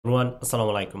Everyone,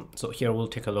 assalamu alaikum. So here we'll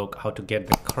take a look how to get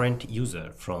the current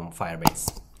user from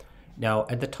Firebase. Now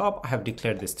at the top I have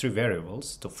declared these three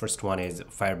variables. The first one is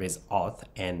Firebase auth,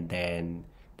 and then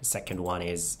the second one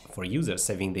is for user,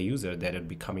 saving the user that will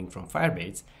be coming from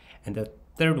Firebase, and the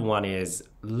third one is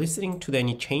listening to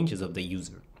any changes of the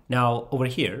user. Now over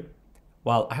here,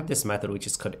 well, I have this method which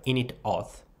is called init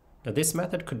auth. Now this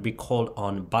method could be called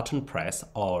on button press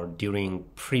or during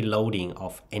preloading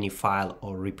of any file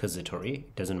or repository.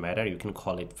 It doesn't matter, you can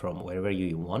call it from wherever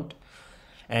you want.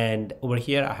 And over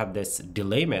here I have this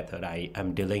delay method. I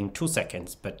am delaying 2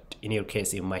 seconds, but in your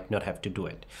case you might not have to do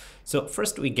it. So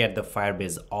first we get the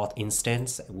Firebase auth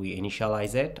instance, we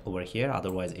initialize it over here,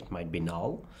 otherwise it might be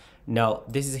null. Now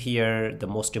this is here the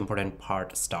most important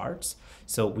part starts.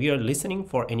 So we are listening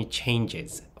for any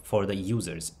changes for the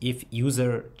users. If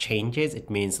user changes, it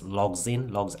means logs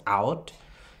in, logs out.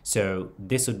 So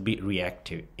this would be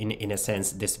reactive in a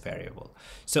sense, this variable.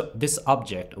 So this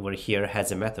object over here has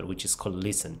a method which is called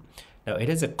listen. Now it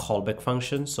is a callback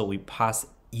function, so we pass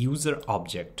user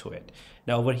object to it.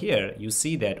 Now over here you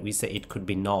see that we say it could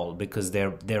be null because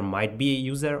there might be a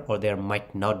user or there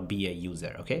might not be a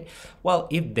user. Okay, well,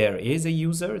 if there is a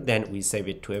user, then we save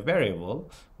it to a variable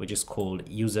which is called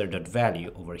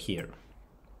user.value over here.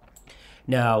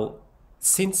 Now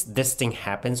since this thing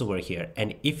happens over here,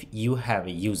 and if you have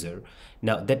a user,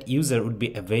 now that user would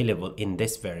be available in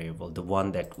this variable, the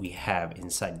one that we have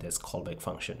inside this callback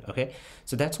function. Okay,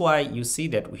 so that's why you see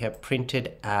that we have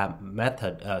printed a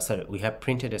method, we have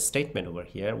printed a statement over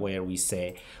here where we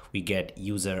say we get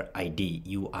user ID,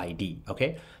 UID.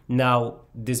 Okay, now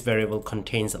this variable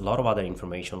contains a lot of other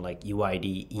information like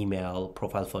UID, email,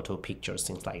 profile photo, pictures,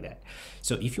 things like that.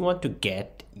 So if you want to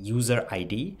get user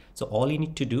ID, so all you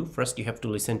need to do, first you have to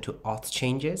listen to auth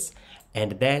changes,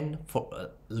 and then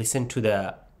listen to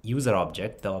the user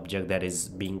object, the object that is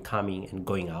being coming and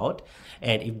going out,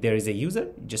 and if there is a user,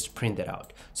 just print that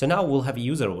out. So now we'll have a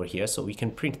user over here, so we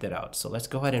can print that out. So let's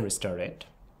go ahead and restart it.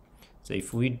 So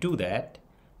if we do that,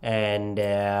 and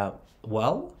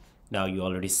well, now you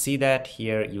already see that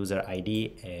here user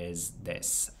ID is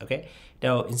this. Okay,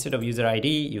 now instead of user ID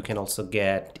you can also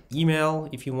get email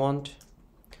if you want.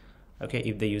 Okay,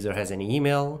 if the user has any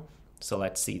email, so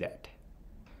let's see that.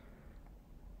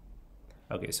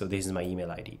 Okay, so this is my email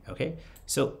ID. Okay,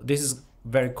 so this is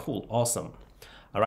very cool, awesome.